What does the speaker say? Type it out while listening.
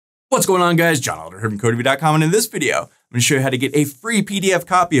What's going on, guys? John Alder here from Codemy.com, and in this video, I'm going to show you how to get a free PDF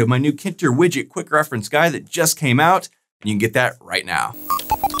copy of my new Tkinter widget quick reference guide that just came out, and you can get that right now.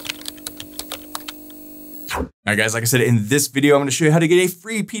 All right, guys, like I said, in this video, I'm going to show you how to get a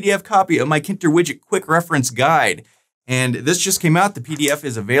free PDF copy of my Tkinter widget quick reference guide. And this just came out. The PDF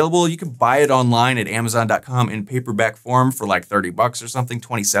is available. You can buy it online at Amazon.com in paperback form for like 30 bucks or something,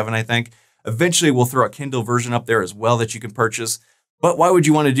 27, I think. Eventually, we'll throw a Kindle version up there as well that you can purchase. But why would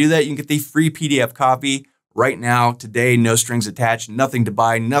you want to do that? You can get the free PDF copy right now, today, no strings attached, nothing to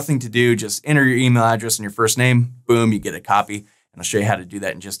buy, nothing to do. Just enter your email address and your first name. Boom, you get a copy. And I'll show you how to do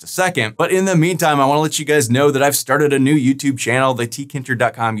that in just a second. But in the meantime, I want to let you guys know that I've started a new YouTube channel, the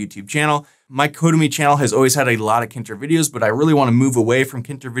Tkinter.com YouTube channel. My Codemy channel has always had a lot of Tkinter videos, but I really want to move away from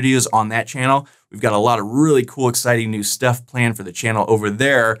Tkinter videos on that channel. We've got a lot of really cool, exciting new stuff planned for the channel over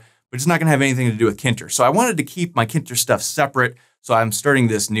there, but it's not going to have anything to do with Tkinter. So I wanted to keep my Tkinter stuff separate. So I'm starting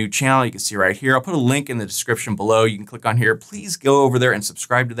this new channel. You can see right here. I'll put a link in the description below. You can click on here. Please go over there and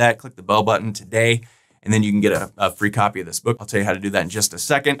subscribe to that. Click the bell button today, and then you can get a free copy of this book. I'll tell you how to do that in just a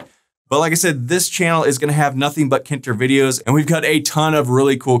second. But like I said, this channel is going to have nothing but Tkinter videos, and we've got a ton of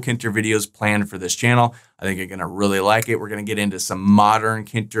really cool Tkinter videos planned for this channel. I think you're going to really like it. We're going to get into some modern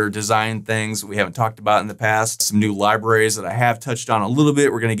Tkinter design things we haven't talked about in the past, some new libraries that I have touched on a little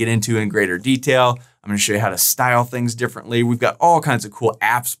bit. We're going to get into in greater detail. I'm going to show you how to style things differently. We've got all kinds of cool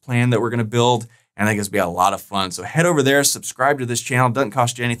apps planned that we're going to build, and I think it's going to be a lot of fun. So head over there, subscribe to this channel. It doesn't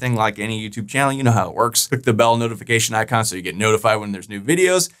cost you anything like any YouTube channel. You know how it works. Click the bell notification icon so you get notified when there's new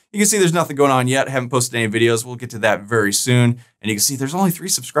videos. You can see there's nothing going on yet. I haven't posted any videos. We'll get to that very soon. And you can see there's only 3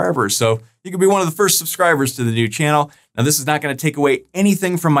 subscribers. So you can be one of the first subscribers to the new channel. Now, this is not going to take away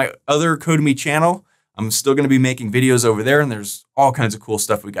anything from my other Codemy channel. I'm still going to be making videos over there, and there's all kinds of cool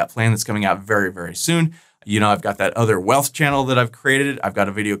stuff we got planned that's coming out very, very soon. You know, I've got that other wealth channel that I've created. I've got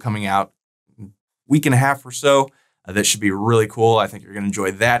a video coming out week and a half or so. That should be really cool. I think you're going to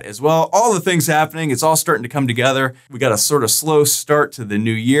enjoy that as well. All the things happening, it's all starting to come together. We got a sort of slow start to the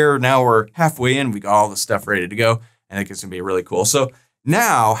new year. Now we're halfway in. We got all the stuff ready to go. I think it's going to be really cool. So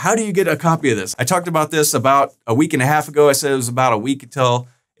now, how do you get a copy of this? I talked about this about a week and a half ago. I said it was about a week until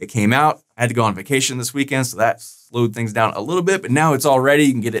it came out. I had to go on vacation this weekend, so that slowed things down a little bit, but now it's all ready.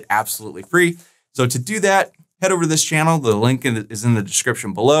 You can get it absolutely free. So to do that, head over to this channel. The link is in the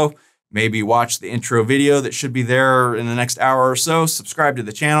description below. Maybe watch the intro video that should be there in the next hour or so. Subscribe to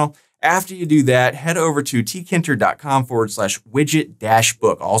the channel. After you do that, head over to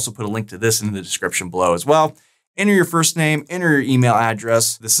Tkinter.com/widget-book. I'll also put a link to this in the description below as well. Enter your first name, enter your email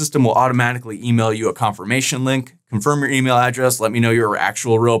address. The system will automatically email you a confirmation link. Confirm your email address, let me know you're an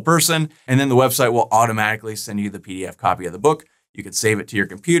actual real person, and then the website will automatically send you the PDF copy of the book. You can save it to your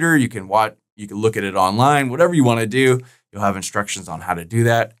computer, you can look at it online, whatever you want to do. You'll have instructions on how to do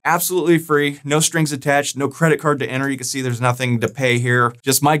that. Absolutely free, no strings attached, no credit card to enter. You can see there's nothing to pay here.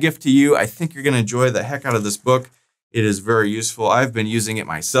 Just my gift to you. I think you're going to enjoy the heck out of this book. It is very useful. I've been using it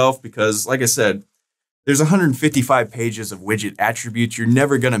myself because, like I said, there's 155 pages of widget attributes. You're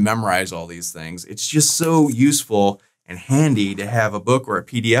never going to memorize all these things. It's just so useful and handy to have a book or a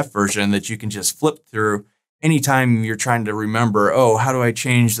PDF version that you can just flip through anytime you're trying to remember, oh, how do I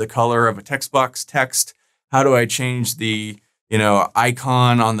change the color of a text box text? How do I change the,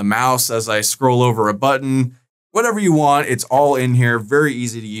 icon on the mouse as I scroll over a button? Whatever you want, it's all in here, very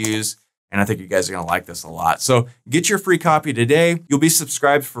easy to use. And I think you guys are going to like this a lot. So get your free copy today. You'll be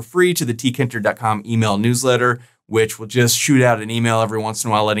subscribed for free to the Tkinter.com email newsletter, which will just shoot out an email every once in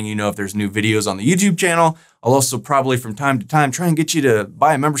a while letting you know if there's new videos on the YouTube channel. I'll also probably from time to time try and get you to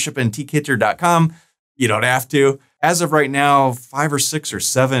buy a membership in Tkinter.com. You don't have to. As of right now, 5 or 6 or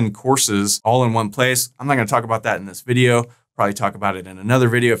 7 courses all in one place. I'm not going to talk about that in this video. Probably talk about it in another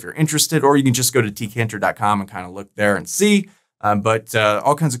video if you're interested, or you can just go to Tkinter.com and kind of look there and see. But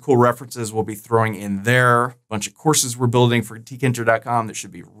all kinds of cool references we'll be throwing in there. A bunch of courses we're building for Tkinter.com that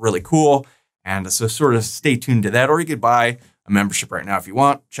should be really cool. And so sort of stay tuned to that, or you could buy a membership right now if you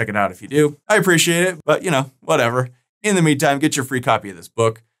want. Check it out if you do. I appreciate it, but whatever. In the meantime, get your free copy of this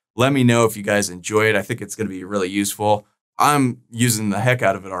book. Let me know if you guys enjoy it. I think it's going to be really useful. I'm using the heck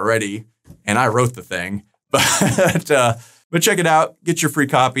out of it already, and I wrote the thing. But check it out. Get your free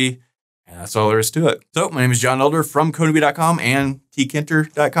copy. And that's all there is to it. So my name is John Alder from Codemy.com and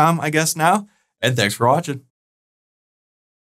Tkinter.com, I guess now. And thanks for watching.